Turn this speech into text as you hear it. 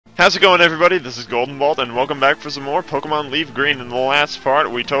How's it going, everybody? This is GoldenboltLP, and welcome back for some more Pokémon League Green. In the last part,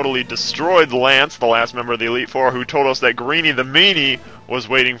 we totally destroyed Lance, the last member of the Elite Four, who told us that Greenie the Meanie was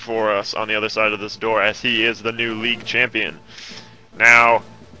waiting for us on the other side of this door, as he is the new League Champion. Now,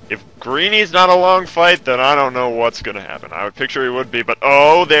 if Greenie's not a long fight, then I don't know what's gonna happen. I would picture he would be, but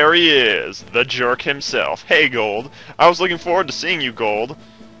oh, there he is, the jerk himself. Hey, Gold. I was looking forward to seeing you, Gold.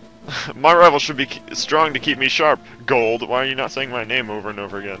 My rival should be strong to keep me sharp. Gold, why are you not saying my name over and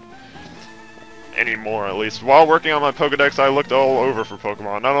over again? Anymore, at least. While working on my Pokedex, I looked all over for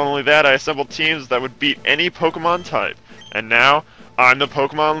Pokemon. Not only that, I assembled teams that would beat any Pokemon type. And now, I'm the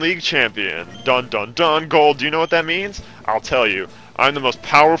Pokémon League Champion. Dun dun dun. Gold, do you know what that means? I'll tell you. I'm the most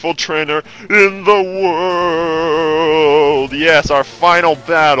powerful trainer in the world! Yes, our final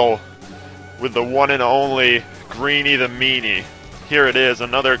battle with the one and only Greenie the Meanie. Here it is,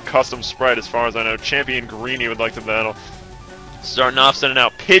 another custom sprite as far as I know. Champion Greenie would like to battle. Starting off, sending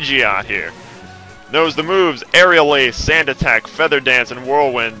out Pidgeot here. Knows the moves: Aerial Ace, Sand Attack, Feather Dance, and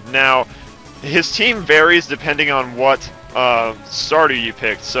Whirlwind. Now, his team varies depending on what starter you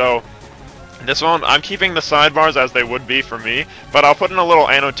picked. So, this one, I'm keeping the sidebars as they would be for me, but I'll put in a little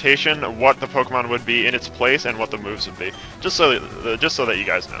annotation what the Pokemon would be in its place and what the moves would be, just so that you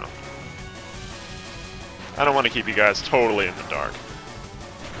guys know. I don't want to keep you guys totally in the dark.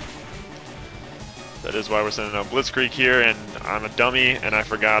 That is why we're sending out Blitzkrieg here, and I'm a dummy, and I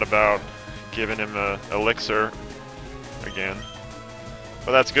forgot about giving him a elixir again.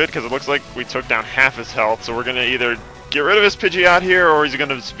 But that's good, because it looks like we took down half his health, so we're going to either get rid of his Pidgeot here, or he's going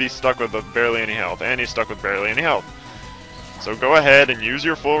to be stuck with barely any health, and he's stuck with barely any health. So go ahead and use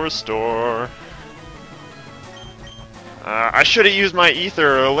your full restore. I should have used my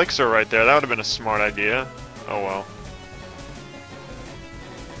Ether elixir right there. That would have been a smart idea. Oh well.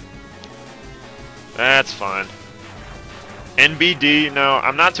 That's fine. NBD, no,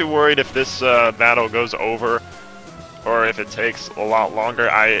 I'm not too worried if this battle goes over or if it takes a lot longer.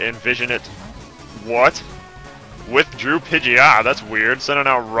 I envision it... What? Withdrew Pidgeot, that's weird. Sending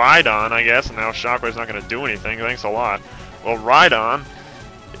out Rhydon, I guess, and now Shockwave's not going to do anything. Thanks a lot. Well, Rhydon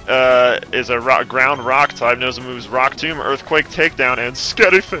is a ground rock type, knows the moves Rock Tomb, Earthquake Takedown, and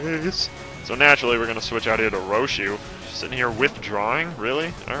Sketty Face. So naturally, we're going to switch out here to Roshu. Sitting here withdrawing?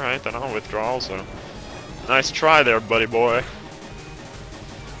 Really? Alright, then I'll withdraw also. Nice try there, buddy boy.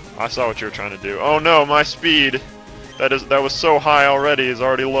 I saw what you were trying to do. Oh no, my speed! That was so high already is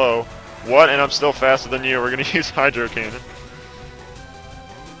already low. What? And I'm still faster than you. We're going to use Hydro Cannon.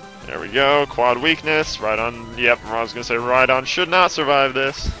 There we go. Quad weakness. Rhydon. Yep, I was going to say Rhydon should not survive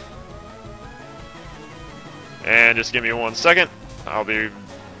this. And just give me 1 second. I'll be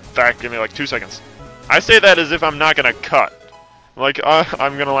back. Give me like 2 seconds. I say that as if I'm not going to cut. Like,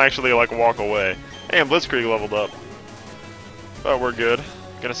 I'm going to actually, like, walk away. Hey, and Blitzkrieg leveled up. But we're good.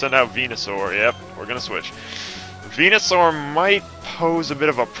 Gonna send out Venusaur. Yep, we're gonna switch. Venusaur might pose a bit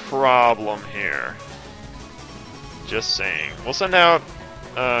of a problem here. Just saying. We'll send out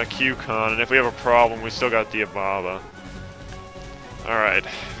Q-Con, and if we have a problem, we still got Diababa. Alright.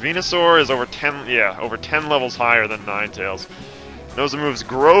 Venusaur is over 10 levels higher than Ninetales. Knows the moves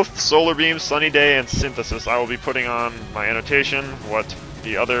Growth, Solar Beam, Sunny Day, and Synthesis. I will be putting on my annotation what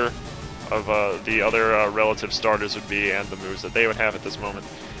the other relative starters would be and the moves that they would have at this moment.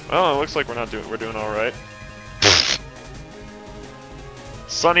 Well, it looks like we're doing all right.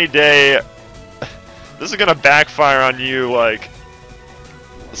 Sunny Day. This is gonna backfire on you like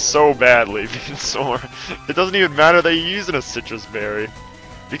so badly, Venusaur. It doesn't even matter that you're using a Citrus Berry,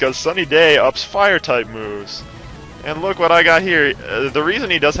 because Sunny Day ups Fire type moves. And look what I got here. The reason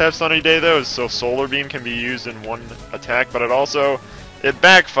he does have Sunny Day though is so Solar Beam can be used in one attack, but it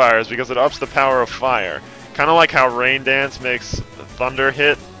backfires because it ups the power of fire. Kind of like how Rain Dance makes Thunder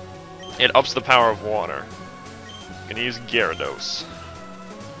hit, it ups the power of water. Gonna use Gyarados.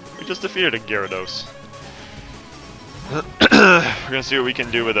 We just defeated a Gyarados. We're gonna see what we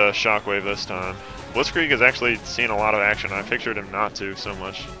can do with a Shockwave this time. Blitzkrieg has actually seen a lot of action. I pictured him not to so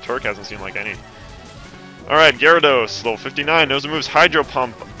much. Turk hasn't seen like any. Alright, Gyarados, level 59, knows the moves Hydro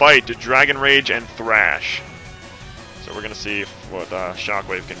Pump, Bite, Dragon Rage, and Thrash. So we're going to see what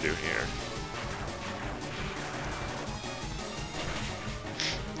Shockwave can do here.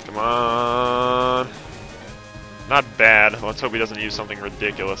 Come on. Not bad. Let's hope he doesn't use something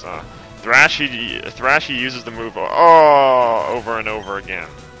ridiculous. Thrash, he uses the move over and over again.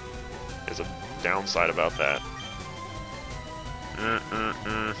 There's a downside about that.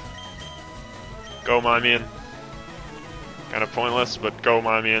 Go, Mimian. Kind of pointless, but go,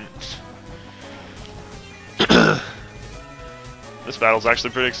 Mimian. This battle's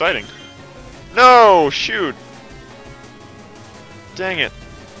actually pretty exciting. No! Shoot! Dang it.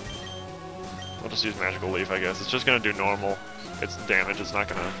 We'll just use Magical Leaf, I guess. It's just gonna do normal. Its damage is not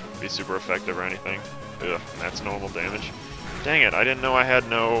gonna be super effective or anything. Ugh, and that's normal damage. Dang it, I didn't know I had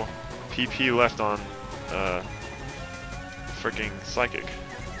no PP left on, freaking Psychic.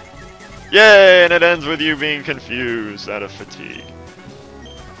 Yay, and it ends with you being confused out of fatigue.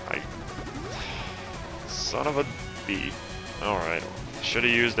 Son of a bee. Alright. Should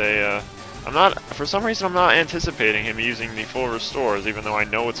have used a, for some reason I'm not anticipating him using the full restores, even though I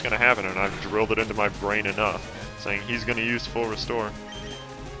know it's gonna happen and I've drilled it into my brain enough, saying he's gonna use full restore.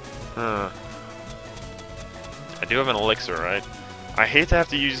 I do have an elixir, right? I hate to have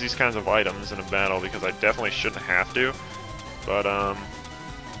to use these kinds of items in a battle because I definitely shouldn't have to, but,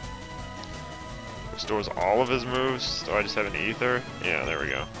 restores all of his moves, so I just have an ether? Yeah, there we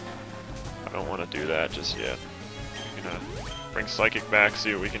go. I don't want to do that just yet. I'm gonna bring Psychic back,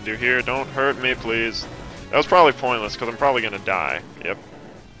 see what we can do here. Don't hurt me, please. That was probably pointless, because I'm probably gonna die. Yep.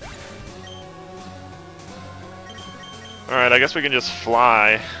 Alright, I guess we can just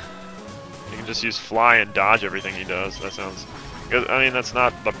fly. You can just use fly and dodge everything he does. That sounds... I mean, that's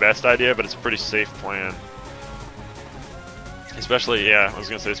not the best idea, but it's a pretty safe plan. Especially, yeah, I was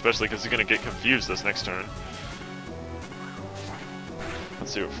gonna say especially because he's gonna get confused this next turn.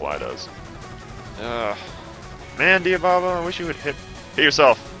 Let's see what Fly does. Man, Diababa, I wish you would hit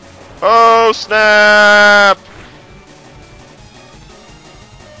yourself. Oh, snap!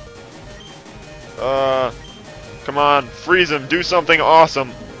 Come on, freeze him, do something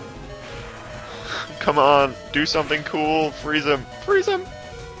awesome. Come on, do something cool, freeze him, freeze him!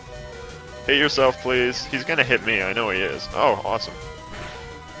 Hit yourself, please. He's gonna hit me, I know he is. Oh, awesome.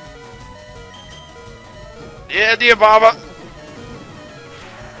 Yeah, Diababa!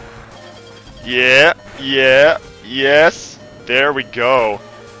 Yeah, yeah, yes. There we go.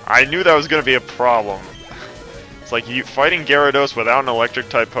 I knew that was gonna be a problem. It's like fighting Gyarados without an electric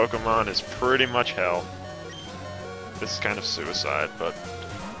type Pokemon is pretty much hell. This is kind of suicide, but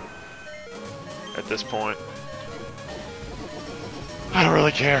at this point, I don't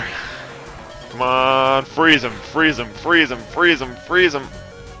really care. Come on, freeze him, freeze him, freeze him, freeze him, freeze him.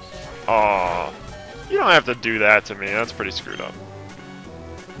 Aw, you don't have to do that to me. That's pretty screwed up.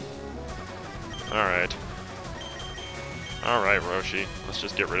 Alright. Alright, Roshi. Let's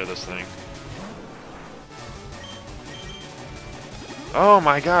just get rid of this thing. Oh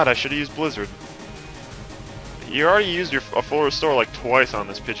my god, I should have used Blizzard. You already used a full restore like twice on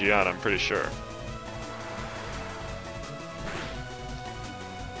this Pidgeotto, I'm pretty sure.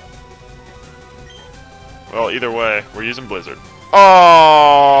 Well, either way, we're using Blizzard. Oh!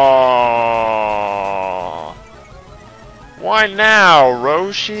 Why now,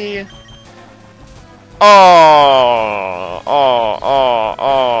 Roshi? Oh! Oh, oh,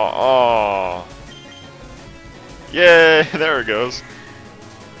 oh, oh. Yay, there it goes.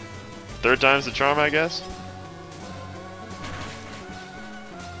 Third time's the charm, I guess?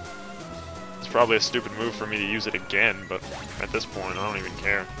 It's probably a stupid move for me to use it again, but at this point, I don't even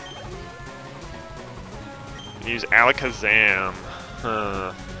care. Use Alakazam.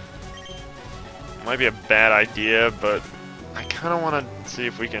 Huh. Might be a bad idea, but I kind of want to see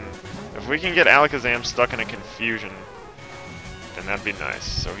if we can get Alakazam stuck in a confusion, then that'd be nice.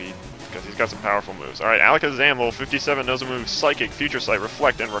 So because he's got some powerful moves. All right, Alakazam, level 57, knows the moves Psychic, Future Sight,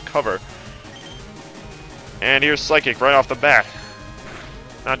 Reflect, and Recover. And here's Psychic right off the bat.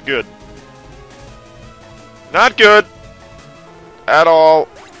 Not good. Not good at all.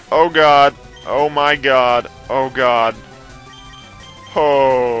 Oh god. Oh my god. Oh god.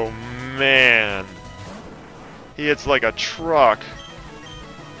 Oh man. He hits like a truck.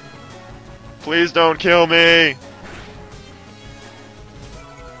 Please don't kill me.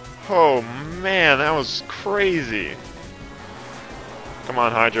 Oh man, that was crazy. Come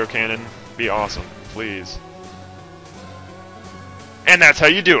on, Hydro Cannon. Be awesome, please. And that's how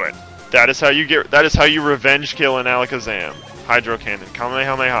you do it. That is how you revenge kill an Alakazam. Hydro Cannon.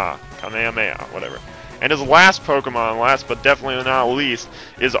 Kamehameha. Kamehameha, whatever. And his last Pokemon, last but definitely not least,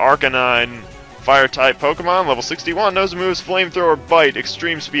 is Arcanine Fire-type Pokemon, level 61, knows the moves Flamethrower, Bite,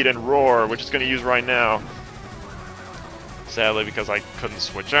 Extreme Speed, and Roar, which it's going to use right now. Sadly, because I couldn't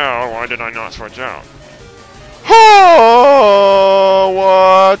switch out. Why did I not switch out? Oh,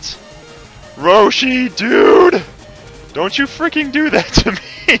 what? Roshi, dude! Don't you freaking do that to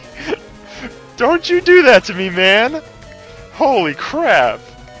me! Don't you do that to me, man! Holy crap!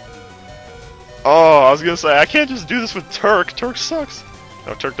 Oh, I was gonna say, I can't just do this with Turk. Turk sucks.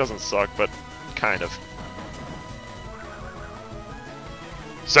 No, Turk doesn't suck, but kind of.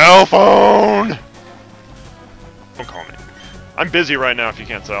 Cell phone! Don't call me. I'm busy right now, if you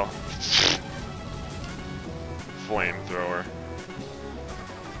can't tell. Flamethrower.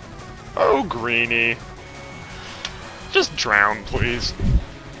 Oh, Greenie. Just drown, please.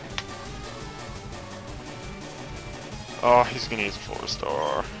 Oh, he's gonna use a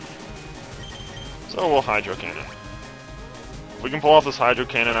 4-star. So we'll Hydro Cannon. If we can pull off this Hydro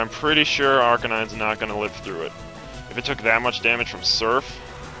Cannon, I'm pretty sure Arcanine's not gonna live through it. If it took that much damage from Surf,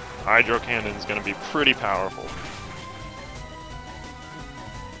 Hydro Cannon's gonna be pretty powerful.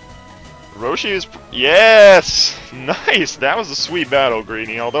 Roshi is... Yes! Nice! That was a sweet battle,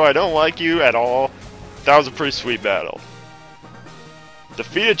 Greenie. Although I don't like you at all, that was a pretty sweet battle.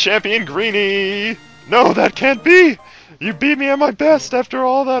 Defeated champion Greenie! No, that can't be! You beat me at my best after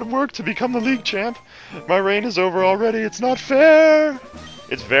all that work to become the league champ. My reign is over already. It's not fair!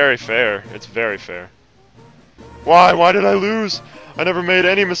 It's very fair. It's very fair. Why? Why did I lose? I never made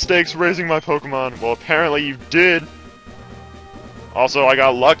any mistakes raising my Pokemon. Well, apparently you did. Also, I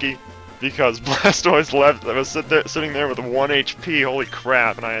got lucky. Because Blastoise left, I was sitting there with 1 HP, holy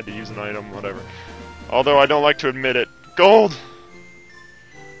crap, and I had to use an item, whatever. Although I don't like to admit it. Gold!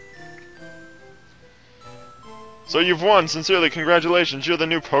 So you've won, sincerely, congratulations, you're the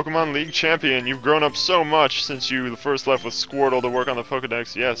new Pokémon League Champion. You've grown up so much since you first left with Squirtle to work on the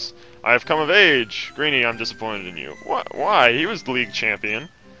Pokédex, yes. I have come of age. Greenie, I'm disappointed in you. What? Why? He was the League Champion.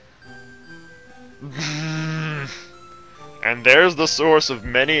 And there's the source of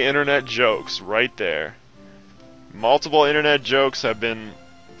many internet jokes, right there. Multiple internet jokes have been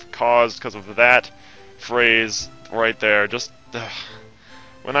caused because of that phrase right there. Just,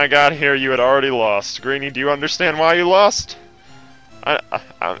 when I got here, you had already lost. Greenie, do you understand why you lost? I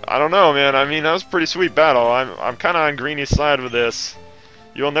don't know, man. I mean, that was a pretty sweet battle. I'm kind of on Greenie's side with this.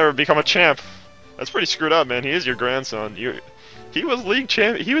 You'll never become a champ. That's pretty screwed up, man. He is your grandson. He was league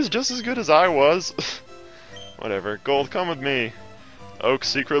champ. He was just as good as I was. Whatever. Gold, come with me. Oak's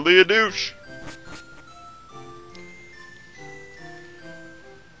secretly a douche.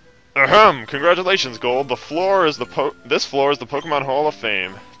 Ahem! Congratulations, Gold. This floor is the Pokemon Hall of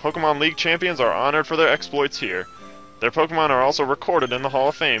Fame. Pokemon League champions are honored for their exploits here. Their Pokemon are also recorded in the Hall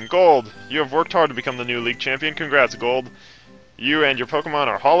of Fame. Gold, you have worked hard to become the new League champion. Congrats, Gold. You and your Pokemon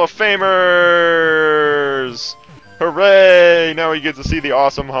are Hall of Famers! Hooray! Now we get to see the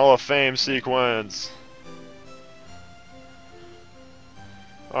awesome Hall of Fame sequence.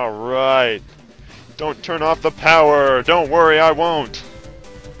 Alright. Don't turn off the power. Don't worry, I won't.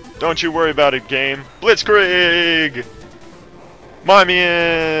 Don't you worry about it, game. Blitzkrieg!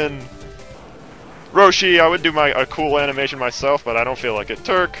 Mimian! Roshi, I would do a cool animation myself, but I don't feel like it.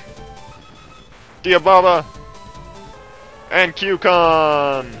 Turk! Diababa! And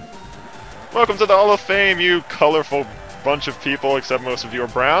Q-Con! Welcome to the Hall of Fame, you colorful bunch of people, except most of you are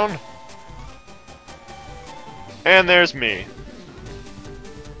brown. And there's me.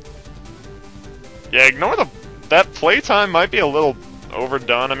 Yeah, ignore that playtime might be a little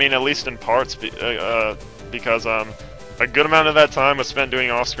overdone. I mean, at least in parts, because a good amount of that time was spent doing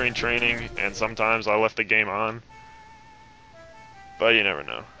off-screen training, and sometimes I left the game on. But you never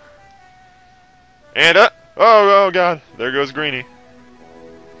know. And oh god, there goes Greenie.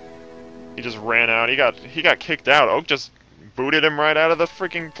 He just ran out. He got kicked out. Oak just booted him right out of the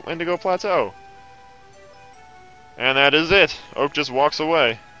freaking Indigo Plateau. And that is it. Oak just walks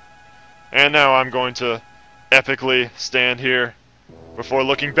away. And now I'm going to epically stand here before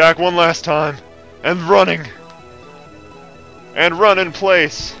looking back one last time and running. And run in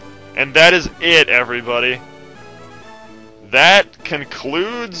place. And that is it, everybody. That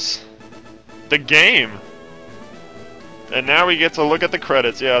concludes the game. And now we get to look at the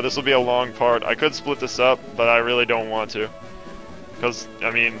credits. Yeah, this will be a long part. I could split this up, but I really don't want to. Because,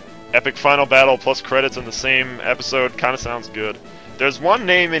 I mean, epic final battle plus credits in the same episode kind of sounds good. There's one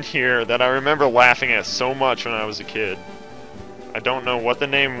name in here that I remember laughing at so much when I was a kid. I don't know what the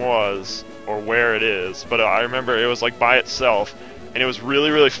name was or where it is, but I remember it was like by itself, and it was really,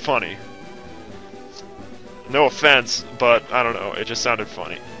 really funny. No offense, but I don't know, it just sounded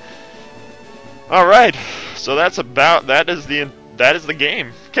funny. Alright, so that is the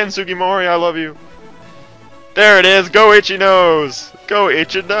game. Ken Sugimori, I love you. There it is, go itch your nose! Go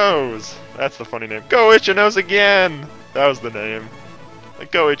itch your nose! That's the funny name. Go itch your nose again! That was the name.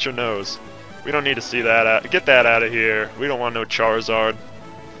 Like, go itch your nose. We don't need to see that get that out of here. We don't want no Charizard.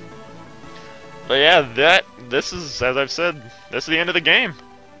 But yeah, this is, as I've said, this is the end of the game.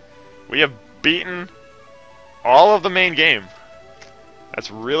 We have beaten all of the main game.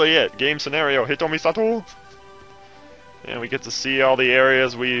 That's really it. Game scenario, Hitomi Sato! And we get to see all the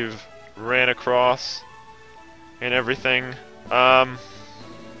areas we've ran across and everything. Yeah.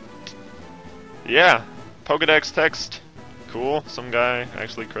 Pokédex text. Cool. Some guy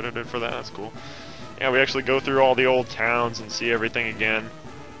actually credited for that. That's cool. Yeah, we actually go through all the old towns and see everything again.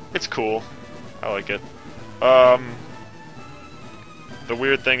 It's cool. I like it. The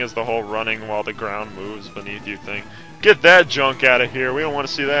weird thing is the whole running while the ground moves beneath you thing. Get that junk out of here. We don't want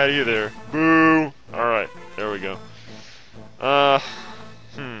to see that either. Boo! Alright, there we go. I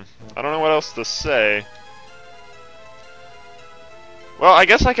don't know what else to say. Well, I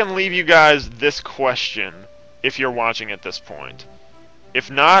guess I can leave you guys this question if you're watching at this point. If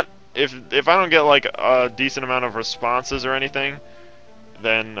not, if I don't get like a decent amount of responses or anything,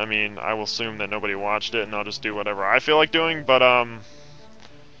 then I mean, I will assume that nobody watched it and I'll just do whatever I feel like doing, but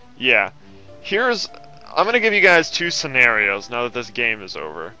yeah. I'm going to give you guys two scenarios now that this game is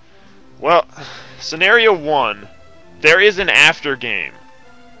over. Well, scenario 1, there is an after game.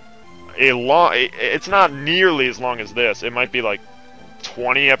 It's not nearly as long as this. It might be like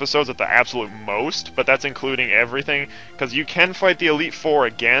 20 episodes at the absolute most, but that's including everything, because you can fight the Elite Four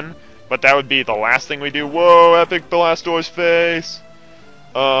again, but that would be the last thing we do. Whoa, epic Blastoise face!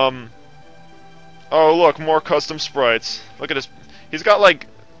 Oh look, more custom sprites. Look at this. He's got like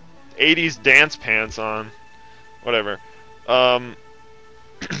 80s dance pants on. Whatever.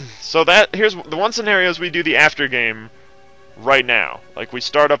 So here's the one scenario is we do the after game right now. Like we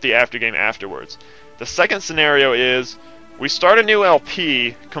start up the after game afterwards. The second scenario is we start a new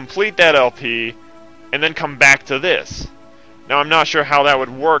LP, complete that LP, and then come back to this. Now I'm not sure how that would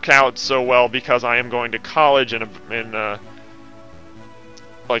work out so well because I am going to college in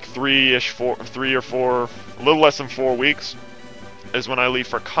like 3 or 4, a little less than 4 weeks is when I leave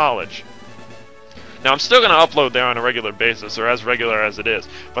for college. Now I'm still going to upload there on a regular basis, or as regular as it is,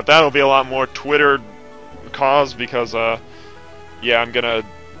 but that'll be a lot more Twitter cause because yeah, I'm gonna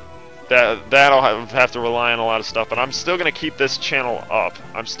that'll have to rely on a lot of stuff, but I'm still gonna keep this channel up.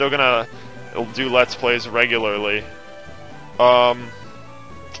 I'm still gonna do Let's Plays regularly. Yeah,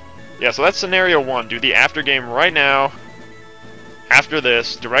 so that's scenario 1. Do the after game right now, after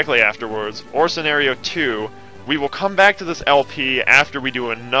this, directly afterwards, or scenario 2, we will come back to this LP after we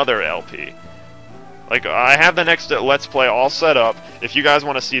do another LP. Like, I have the next Let's Play all set up. If you guys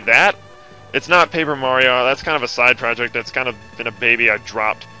want to see that, it's not Paper Mario. That's kind of a side project. That's kind of been a baby I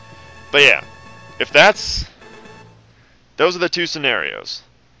dropped. But yeah, if those are the two scenarios.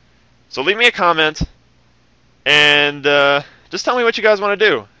 So leave me a comment, and just tell me what you guys want to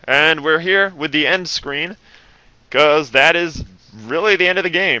do. And we're here with the end screen, because that is really the end of the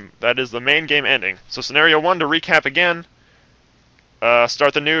game. That is the main game ending. So scenario 1, to recap again,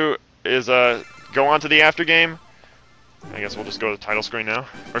 start the new, is go on to the after game. I guess we'll just go to the title screen now.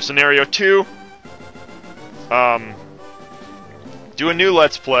 Or scenario 2, do a new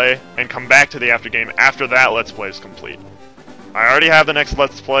Let's Play and come back to the after game after that Let's Play is complete. I already have the next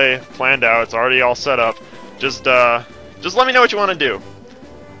Let's Play planned out. It's already all set up. Just let me know what you want to do.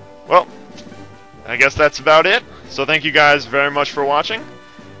 Well, I guess that's about it. So thank you guys very much for watching.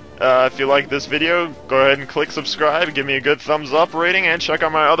 If you like this video, go ahead and click subscribe, give me a good thumbs up rating, and check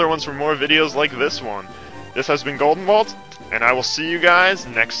out my other ones for more videos like this one. This has been GoldenBolt, and I will see you guys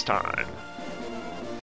next time.